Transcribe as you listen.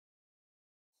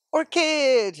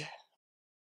Orchid,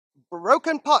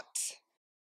 broken pot,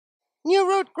 new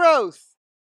root growth,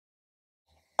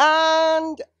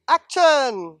 and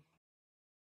action!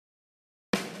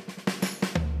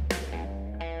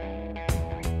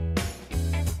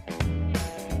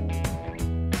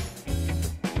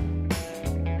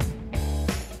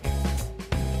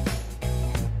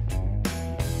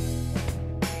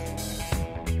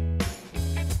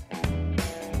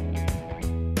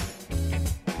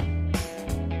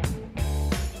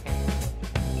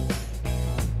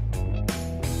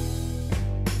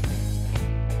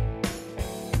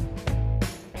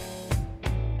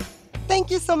 Thank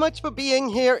you so much for being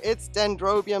here. It's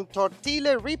Dendrobium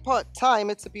tortile repot time.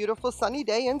 It's a beautiful sunny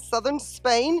day in southern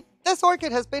Spain. This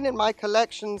orchid has been in my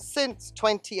collection since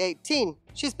 2018.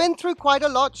 She's been through quite a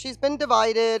lot. She's been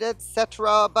divided,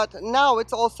 etc. But now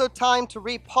it's also time to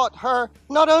repot her.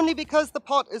 Not only because the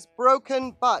pot is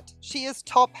broken, but she is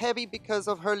top heavy because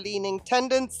of her leaning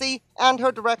tendency and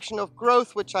her direction of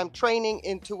growth, which I'm training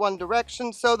into one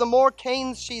direction. So the more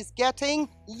canes she's getting,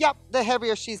 the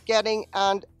heavier she's getting,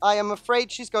 and I am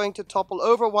afraid she's going to topple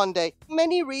over one day.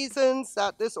 Many reasons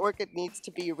that this orchid needs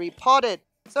to be repotted.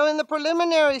 So in the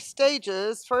preliminary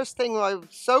stages, first thing, I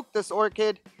soaked this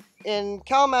orchid in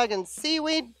CalMag and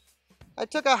seaweed. I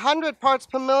took 100 parts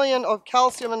per million of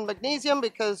calcium and magnesium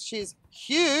because she's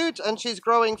huge and she's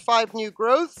growing 5 new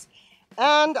growths.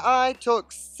 And I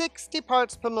took 60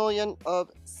 parts per million of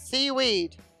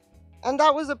seaweed. And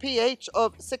that was a pH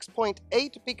of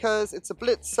 6.8 because it's a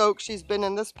blitz soak. She's been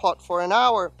in this pot for an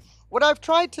hour. What I've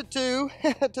tried to do,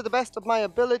 to the best of my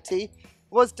ability,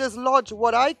 was dislodge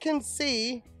what I can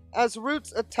see as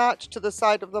roots attached to the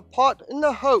side of the pot in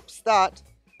the hopes that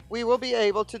we will be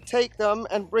able to take them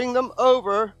and bring them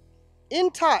over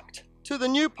intact to the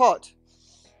new pot.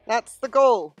 That's the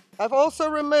goal. I've also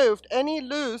removed any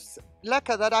loose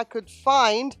Leca that I could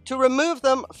find to remove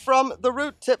them from the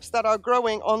root tips that are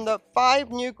growing on the 5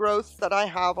 new growths that I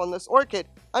have on this orchid.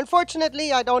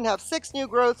 Unfortunately, I don't have 6 new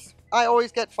growths. I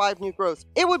always get 5 new growths.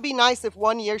 It would be nice if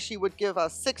one year she would give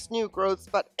us 6 new growths,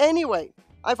 but anyway.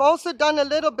 I've also done a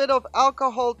little bit of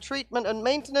alcohol treatment and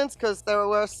maintenance because there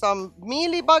were some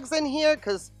mealybugs in here,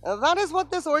 because that is what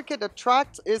this orchid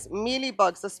attracts, is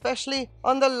mealybugs, especially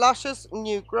on the luscious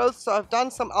new growth. So I've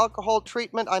done some alcohol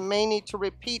treatment. I may need to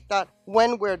repeat that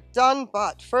when we're done,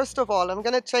 but first of all, I'm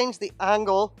going to change the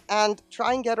angle and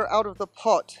try and get her out of the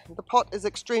pot. The pot is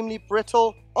extremely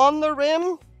brittle on the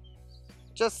rim,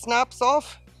 just snaps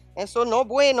off, eso no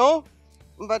bueno,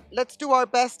 but let's do our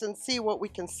best and see what we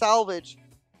can salvage.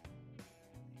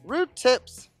 Root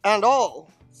tips and all.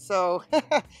 So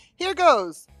here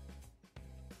goes.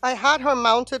 I had her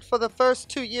mounted for the first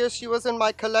 2 years she was in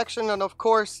my collection, and of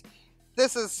course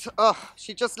this is,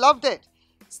 she just loved it.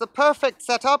 It's the perfect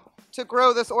setup to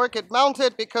grow this orchid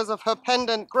mounted because of her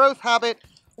pendant growth habit.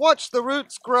 Watch the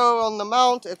roots grow on the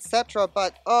mount, etc.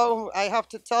 But I have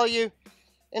to tell you,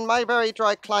 in my very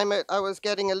dry climate, I was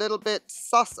getting a little bit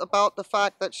sus about the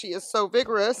fact that she is so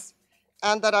vigorous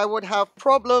and that I would have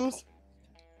problems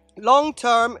long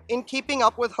term in keeping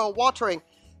up with her watering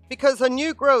because her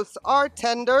new growths are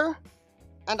tender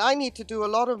and I need to do a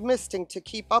lot of misting to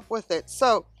keep up with it.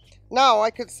 So now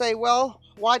I could say, well,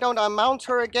 why don't I mount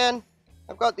her again?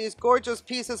 I've got these gorgeous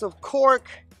pieces of cork,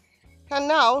 and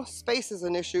now space is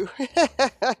an issue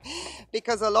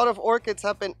because a lot of orchids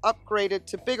have been upgraded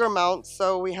to bigger mounts,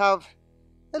 so we have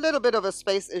a little bit of a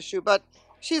space issue. But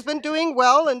she's been doing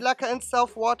well in Leca and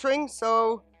self-watering,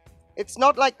 so it's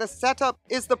not like the setup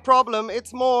is the problem.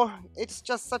 It's more, it's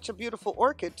just such a beautiful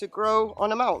orchid to grow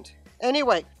on a mount.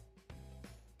 Anyway,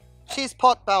 she's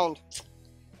pot bound.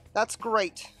 That's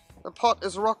great. The pot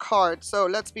is rock hard, so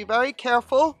let's be very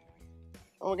careful.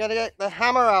 And we're gonna get the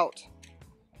hammer out.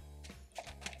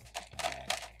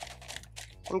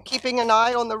 I'm keeping an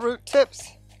eye on the root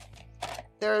tips.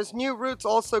 There's new roots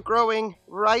also growing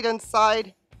right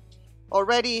inside,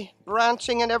 already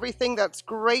branching and everything. That's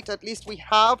great. At least we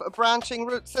have a branching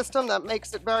root system that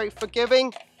makes it very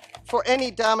forgiving for any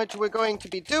damage we're going to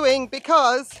be doing,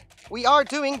 because we are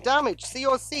doing damage,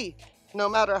 COC, no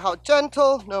matter how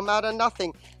gentle, no matter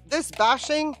nothing. This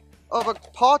bashing of a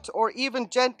pot or even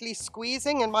gently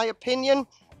squeezing, in my opinion,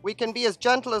 we can be as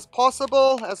gentle as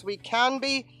possible as we can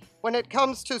be. When it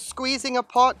comes to squeezing a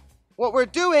pot, what we're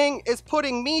doing is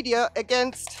putting media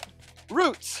against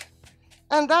roots,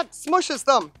 and that smushes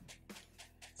them.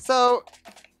 So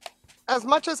as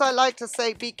much as I like to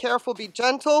say be careful, be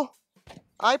gentle,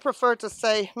 I prefer to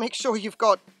say make sure you've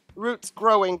got roots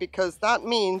growing, because that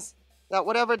means that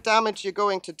whatever damage you're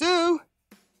going to do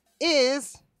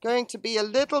is going to be a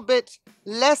little bit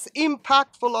less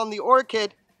impactful on the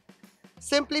orchid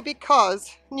simply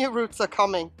because new roots are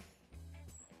coming.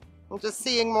 I'm just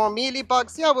seeing more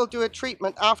mealybugs. Yeah, we'll do a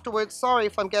treatment afterwards. Sorry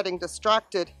if I'm getting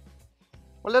distracted.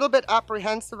 I'm a little bit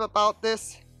apprehensive about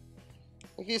this.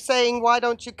 If you're saying, why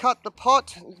don't you cut the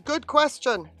pot? Good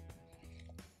question.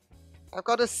 I've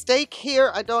got a stake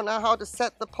here. I don't know how to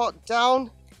set the pot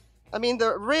down. I mean,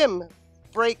 the rim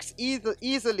breaks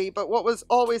easily, but what was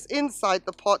always inside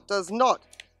the pot does not.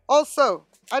 Also,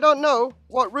 I don't know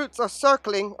what roots are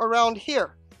circling around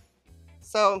here.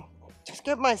 So just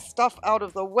get my stuff out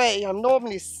of the way. I'm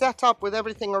normally set up with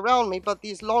everything around me, but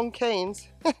these long canes,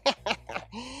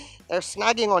 they're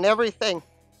snagging on everything.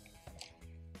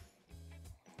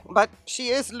 But she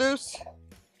is loose.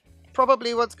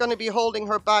 Probably what's going to be holding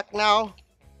her back now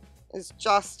is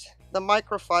just the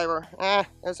microfiber.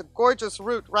 There's a gorgeous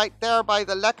root right there by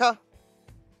the Leca.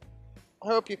 I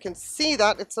hope you can see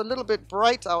that. It's a little bit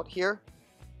bright out here.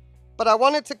 But I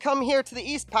wanted to come here to the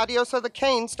east patio so the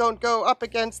canes don't go up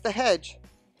against the hedge.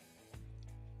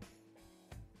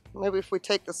 Maybe if we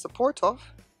take the support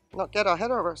off, not get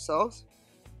ahead of ourselves.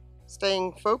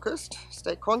 Staying focused,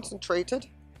 stay concentrated.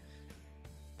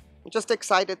 I'm just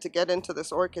excited to get into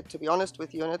this orchid, to be honest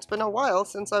with you. And it's been a while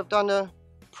since I've done a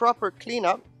proper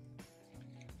cleanup.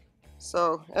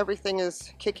 So everything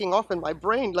is kicking off in my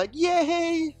brain like,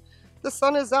 yay! The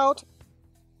sun is out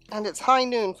and it's high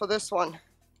noon for this one.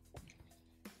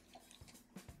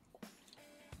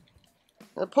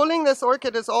 Now, pulling this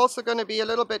orchid is also going to be a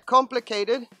little bit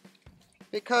complicated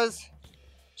because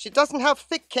she doesn't have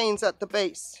thick canes at the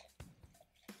base.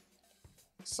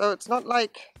 So it's not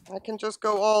like I can just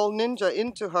go all ninja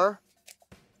into her.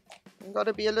 I've got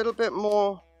to be a little bit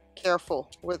more careful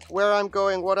with where I'm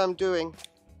going, what I'm doing.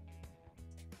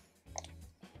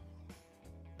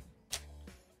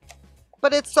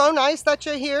 But it's so nice that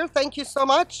you're here. Thank you so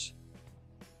much.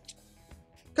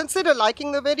 Consider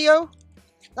liking the video.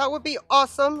 That would be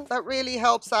awesome. That really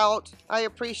helps out. I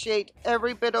appreciate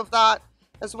every bit of that,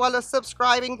 as well as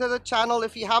subscribing to the channel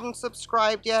if you haven't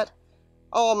subscribed yet.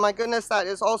 Oh my goodness, that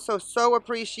is also so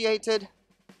appreciated.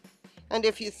 And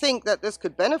if you think that this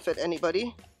could benefit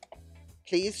anybody,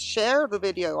 please share the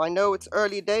video. I know it's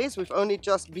early days. We've only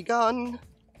just begun.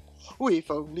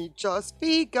 We've only just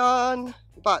begun.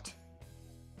 But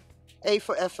A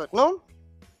for effort, no?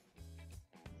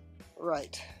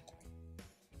 Right.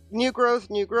 New growth,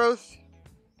 new growth.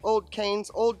 Old canes,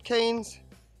 old canes.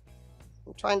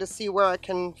 I'm trying to see where I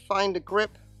can find a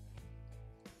grip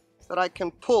so that I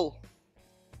can pull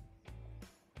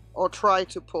or try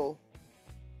to pull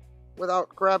without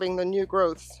grabbing the new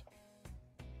growths.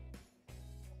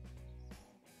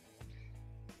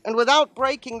 And without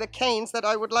breaking the canes that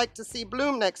I would like to see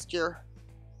bloom next year.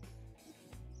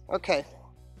 Okay.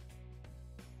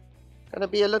 Gonna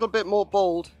be a little bit more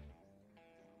bold.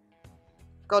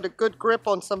 Got a good grip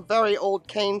on some very old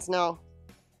canes now.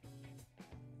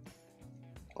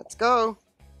 Let's go.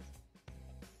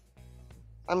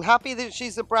 I'm happy that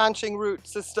she's a branching root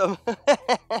system.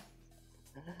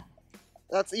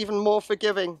 That's even more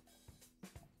forgiving.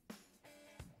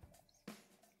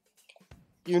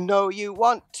 You know you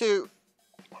want to.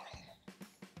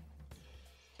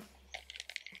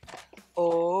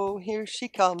 Oh, here she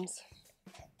comes.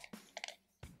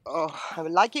 Oh,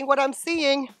 I'm liking what I'm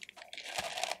seeing.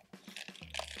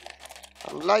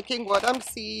 I'm liking what I'm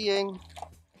seeing.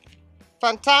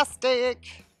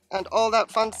 Fantastic. And all that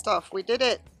fun stuff. We did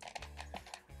it.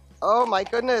 Oh my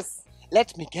goodness.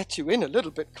 Let me get you in a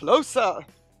little bit closer.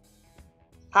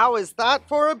 How is that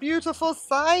for a beautiful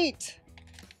sight?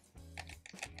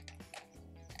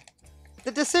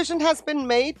 The decision has been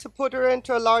made to put her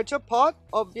into a larger pot,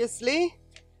 obviously.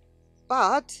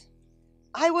 But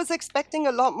I was expecting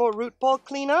a lot more root ball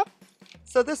cleanup.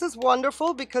 So this is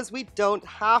wonderful because we don't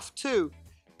have to.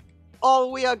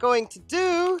 All we are going to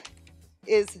do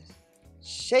is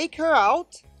shake her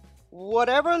out.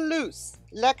 Whatever loose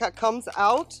leca comes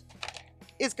out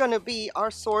is going to be our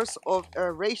source of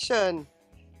aeration.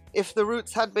 If the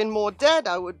roots had been more dead,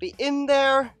 I would be in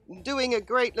there doing a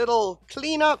great little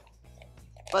cleanup.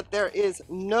 But there is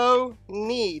no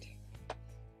need.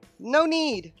 No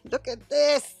need. Look at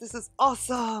this. This is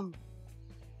awesome.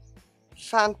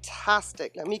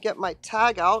 Fantastic. Let me get my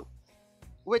tag out,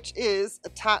 which is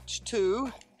attached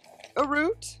to a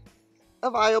root,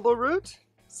 a viable root.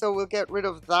 So we'll get rid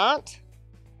of that.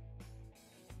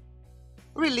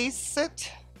 Release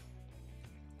it.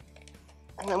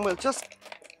 And then we'll just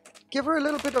give her a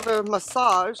little bit of a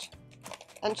massage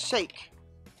and shake.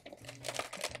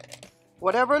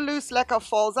 Whatever loose leca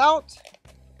falls out,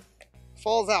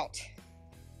 falls out.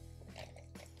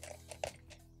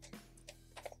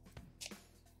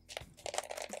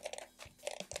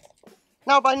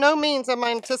 Now, by no means am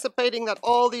I anticipating that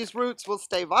all these roots will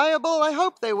stay viable. I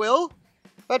hope they will.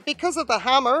 But because of the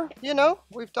hammer, you know,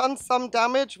 we've done some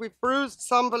damage. We've bruised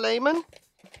some velamen.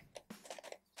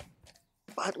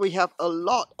 But we have a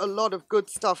lot of good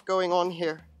stuff going on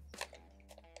here.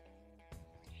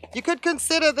 You could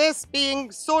consider this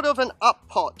being sort of an up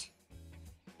pot.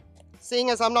 Seeing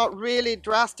as I'm not really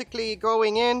drastically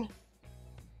going in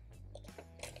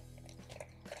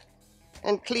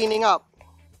and cleaning up.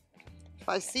 If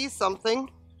I see something,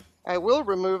 I will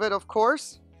remove it, of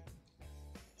course.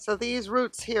 So these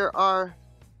roots here are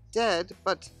dead,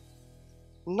 but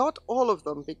not all of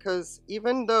them, because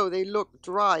even though they look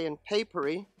dry and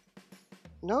papery,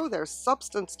 no, there's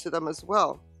substance to them as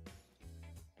well.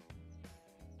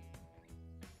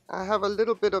 I have a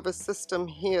little bit of a system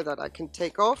here that I can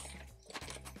take off.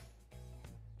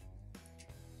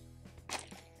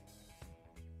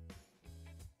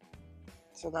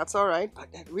 So that's all right, but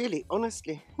really,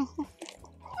 honestly,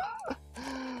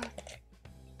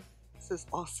 this is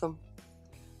awesome.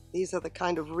 These are the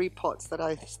kind of repots that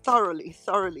I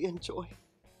thoroughly enjoy.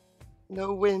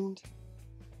 No wind,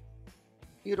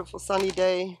 beautiful sunny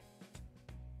day,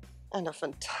 and a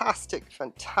fantastic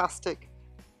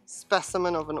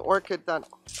specimen of an orchid that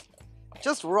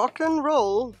just rock and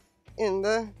roll in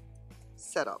the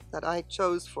setup that I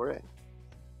chose for it.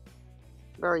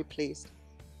 Very pleased.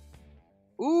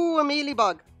 Ooh, a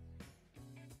mealybug.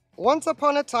 Once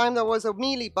upon a time there was a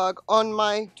mealybug on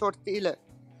my tortile.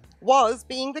 Was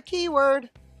being the key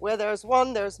word. Where there's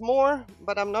one, there's more,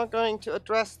 but I'm not going to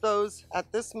address those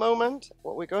at this moment.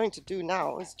 What we're going to do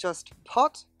now is just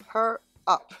pot her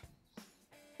up.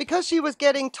 Because she was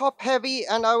getting top heavy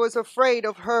and I was afraid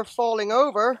of her falling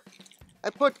over,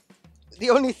 I put the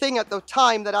only thing at the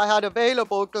time that I had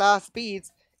available, glass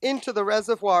beads, into the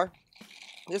reservoir.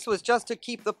 This was just to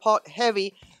keep the pot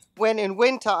heavy when in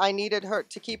winter I needed her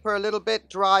to keep her a little bit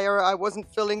drier. I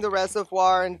wasn't filling the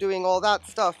reservoir and doing all that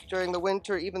stuff during the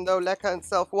winter, even though Leca and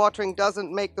self-watering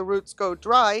doesn't make the roots go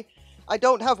dry. I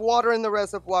don't have water in the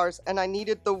reservoirs and I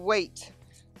needed the weight.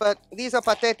 But these are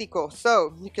patetico,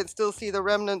 so you can still see the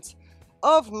remnants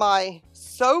of my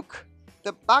soak,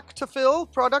 the back to fill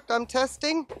product I'm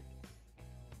testing.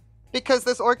 Because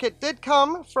this orchid did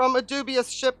come from a dubious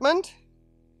shipment.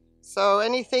 So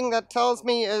anything that tells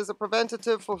me is a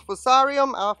preventative for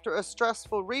fusarium after a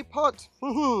stressful repot,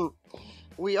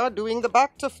 we are doing the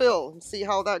back to fill and see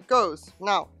how that goes.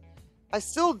 Now, I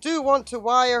still do want to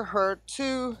wire her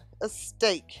to a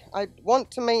stake. I want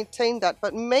to maintain that,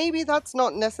 but maybe that's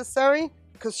not necessary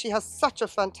because she has such a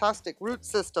fantastic root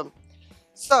system.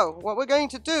 So what we're going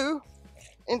to do,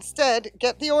 instead,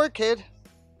 get the orchid,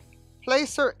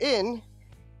 place her in,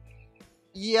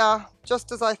 yeah,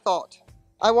 just as I thought.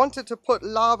 I wanted to put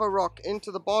lava rock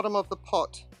into the bottom of the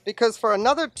pot because for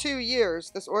another 2 years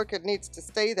this orchid needs to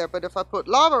stay there, but if I put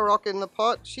lava rock in the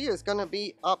pot, she is going to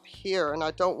be up here and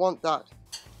I don't want that.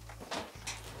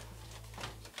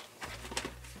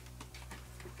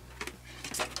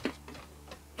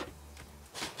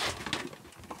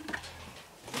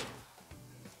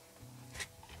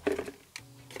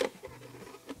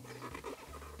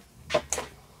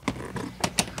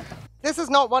 This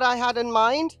is not what I had in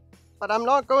mind. But I'm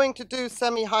not going to do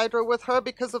semi-hydro with her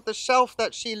because of the shelf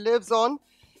that she lives on.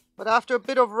 But after a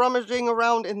bit of rummaging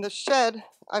around in the shed,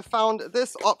 I found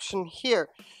this option here.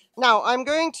 Now, I'm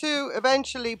going to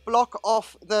eventually block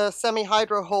off the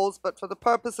semi-hydro holes, but for the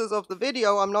purposes of the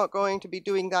video, I'm not going to be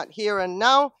doing that here and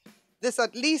now. This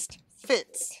at least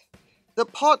fits. The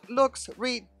pot looks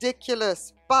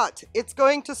ridiculous, but it's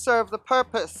going to serve the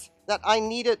purpose that I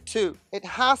need it to. It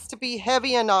has to be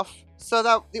heavy enough so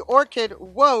that the orchid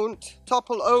won't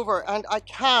topple over and I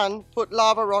can put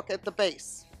lava rock at the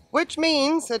base. Which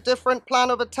means a different plan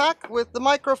of attack with the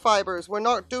microfibers. We're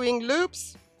not doing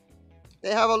loops. They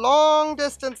have a long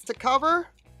distance to cover.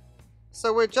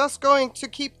 So we're just going to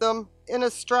keep them in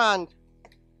a strand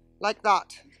like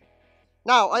that.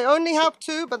 Now, I only have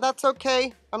 2, but that's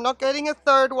okay. I'm not getting a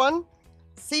third one,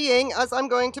 seeing as I'm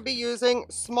going to be using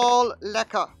small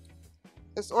Leca.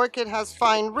 This orchid has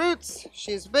fine roots,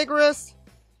 she's vigorous.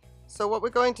 So what we're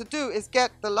going to do is get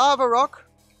the lava rock,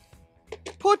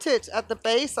 put it at the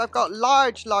base. I've got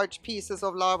large pieces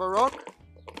of lava rock.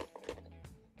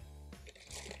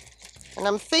 And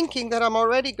I'm thinking that I'm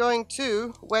already going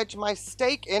to wedge my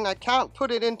stake in. I can't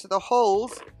put it into the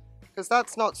holes because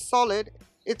that's not solid.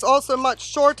 It's also much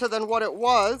shorter than what it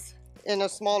was in a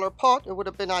smaller pot. It would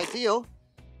have been ideal.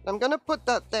 I'm going to put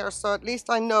that there so at least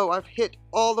I know I've hit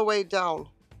all the way down.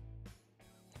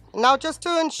 Now, just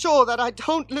to ensure that I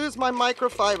don't lose my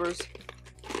microfibers,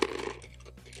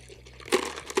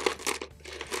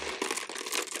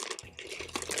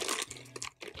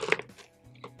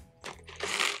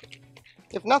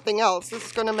 If nothing else, this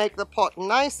is going to make the pot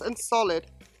nice and solid.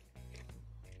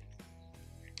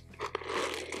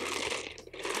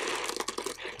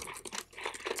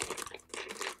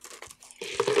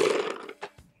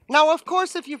 Now, of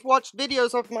course, if you've watched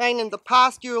videos of mine in the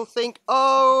past, you'll think,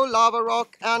 oh, lava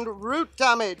rock and root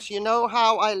damage. You know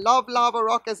how I love lava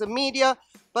rock as a media,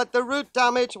 but the root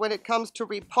damage when it comes to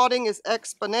repotting is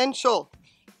exponential.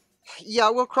 Yeah,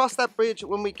 we'll cross that bridge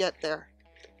when we get there.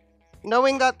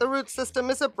 Knowing that the root system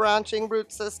is a branching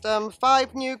root system,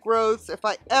 5 new growths. If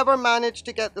I ever manage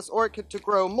to get this orchid to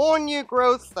grow more new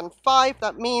growths than 5,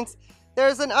 that means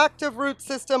there's an active root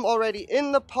system already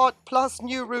in the pot, plus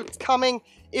new roots coming.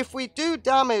 If we do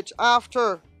damage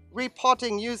after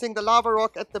repotting using the lava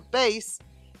rock at the base,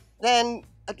 then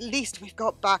at least we've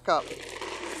got backup.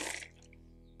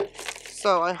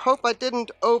 So I hope I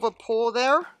didn't over pour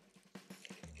there.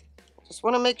 Just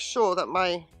want to make sure that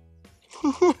my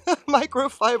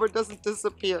microfiber doesn't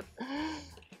disappear.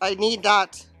 I need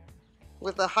that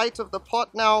with the height of the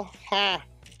pot now.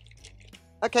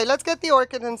 Okay, let's get the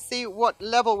orchid and see what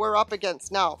level we're up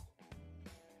against now.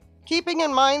 Keeping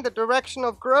in mind the direction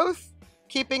of growth,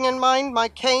 keeping in mind my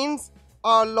canes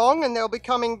are long and they'll be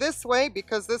coming this way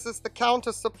because this is the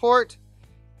counter support.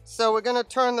 So we're going to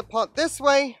turn the pot this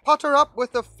way, pot her up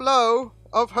with the flow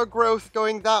of her growth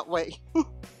going that way.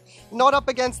 Not up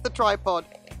against the tripod.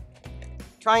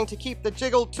 Trying to keep the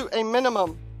jiggle to a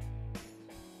minimum.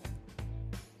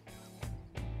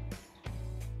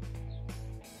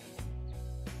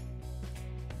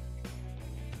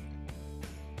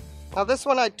 Now this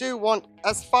one I do want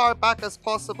as far back as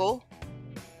possible.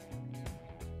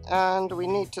 And we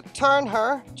need to turn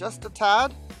her just a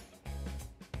tad.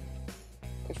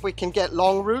 If we can get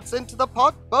long roots into the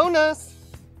pot, bonus!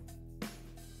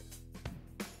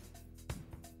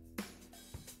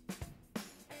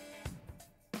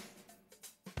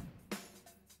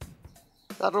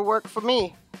 That'll work for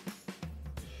me.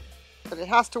 But it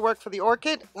has to work for the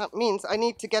orchid. That means I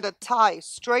need to get a tie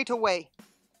straight away.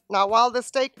 Now, while the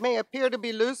stake may appear to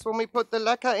be loose, when we put the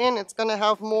leca in, it's going to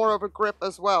have more of a grip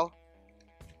as well.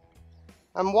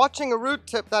 I'm watching a root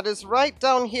tip that is right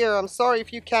down here. I'm sorry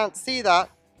if you can't see that.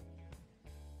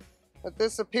 But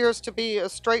this appears to be a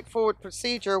straightforward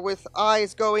procedure with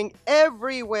eyes going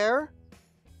everywhere.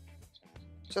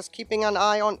 Just keeping an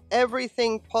eye on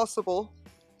everything possible.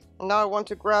 And now I want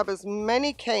to grab as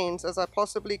many canes as I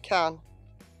possibly can.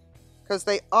 Because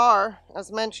they are,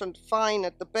 as mentioned, fine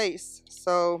at the base.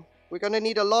 So we're going to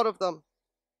need a lot of them.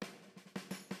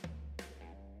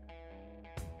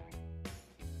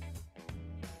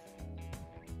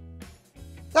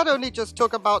 That only just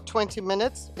took about 20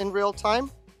 minutes in real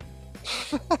time.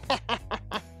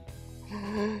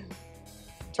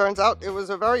 Turns out it was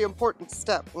a very important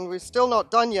step and we're still not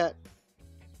done yet.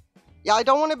 Yeah, I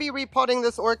don't want to be repotting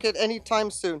this orchid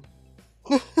anytime soon.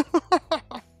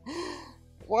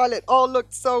 While it all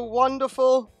looked so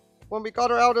wonderful when we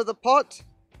got her out of the pot,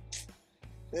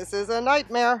 this is a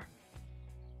nightmare.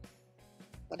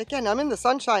 But again, I'm in the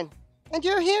sunshine and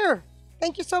you're here.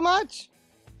 Thank you so much.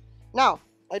 Now,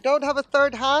 I don't have a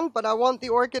third hand, but I want the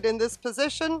orchid in this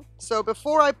position. So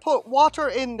before I put water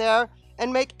in there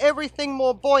and make everything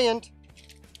more buoyant,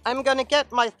 I'm going to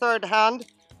get my third hand.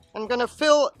 I'm going to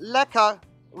fill leca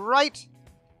right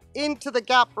into the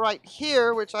gap right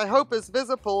here, which I hope is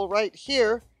visible right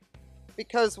here,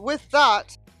 because with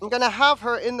that, I'm going to have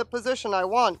her in the position I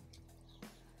want.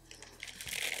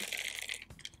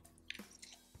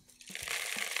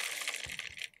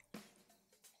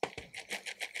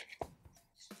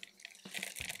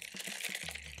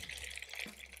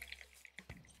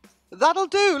 That'll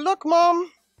do. Look,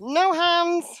 Mom. No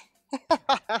hands.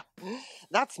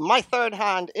 That's my third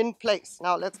hand in place.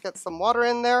 Now let's get some water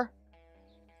in there.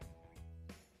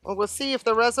 And we'll see if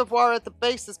the reservoir at the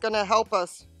base is going to help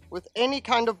us with any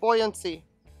kind of buoyancy.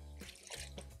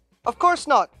 Of course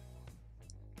not.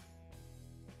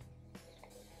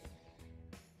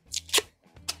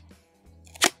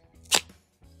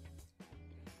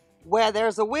 Where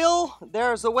there's a will,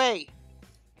 there's a way.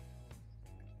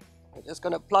 I'm just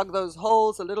going to plug those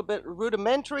holes a little bit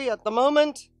rudimentary at the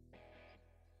moment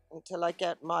until I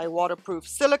get my waterproof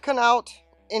silicone out.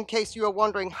 In case you are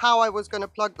wondering how I was going to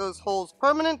plug those holes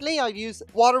permanently, I use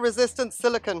water-resistant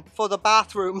silicone for the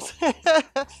bathrooms,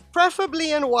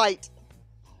 preferably in white.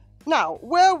 Now,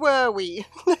 where were we?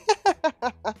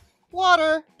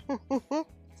 Water.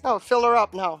 Oh, fill her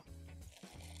up now.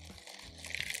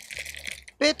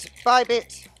 Bit by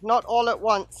bit, not all at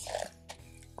once.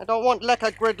 I don't want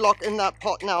leca gridlock in that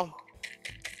pot now.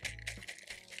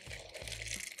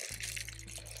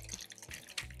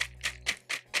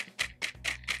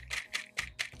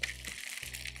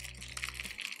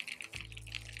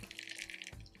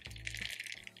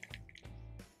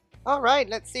 All right,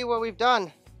 let's see what we've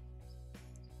done.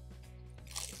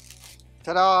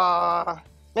 Ta-da!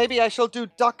 Maybe I shall do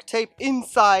duct tape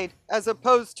inside as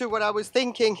opposed to what I was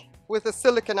thinking with the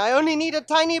silicone. I only need a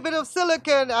tiny bit of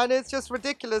silicone and it's just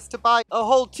ridiculous to buy a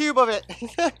whole tube of it.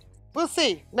 We'll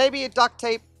see. Maybe a duct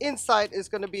tape inside is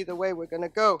going to be the way we're going to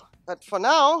go. But for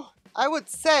now, I would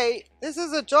say this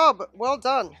is a job well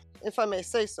done, if I may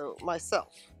say so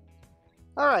myself.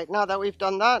 All right, now that we've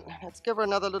done that, let's give her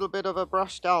another little bit of a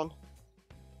brush down.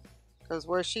 Because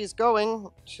where she's going,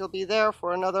 she'll be there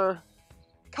for another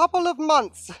couple of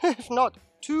months, if not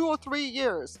 2 or 3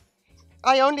 years.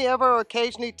 I only ever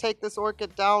occasionally take this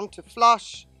orchid down to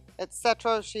flush,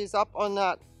 etc. She's up on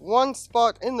that one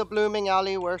spot in the blooming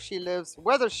alley where she lives,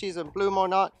 whether she's in bloom or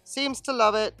not. Seems to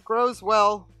love it, grows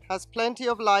well, has plenty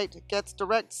of light, gets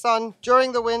direct sun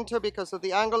during the winter because of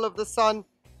the angle of the sun.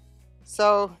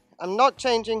 So I'm not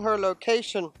changing her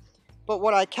location. But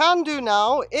what I can do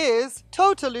now is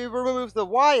totally remove the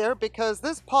wire because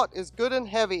this pot is good and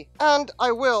heavy. And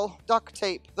I will duct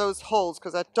tape those holes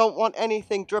because I don't want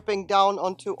anything dripping down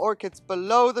onto orchids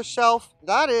below the shelf.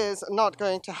 That is not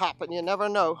going to happen. You never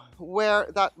know where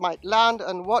that might land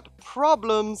and what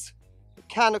problems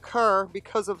can occur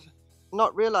because of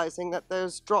not realizing that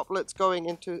there's droplets going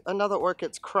into another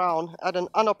orchid's crown at an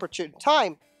inopportune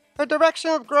time. Her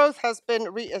direction of growth has been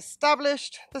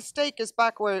re-established. The stake is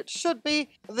back where it should be.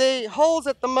 The holes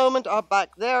at the moment are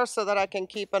back there so that I can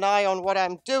keep an eye on what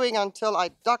I'm doing until I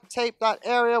duct tape that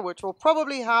area, which will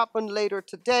probably happen later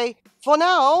today. For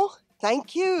now,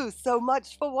 thank you so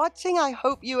much for watching. I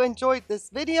hope you enjoyed this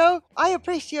video. I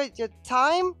appreciate your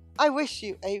time. I wish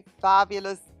you a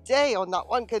fabulous day on that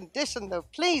one condition though,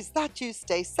 please, that you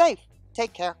stay safe.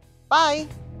 Take care. Bye.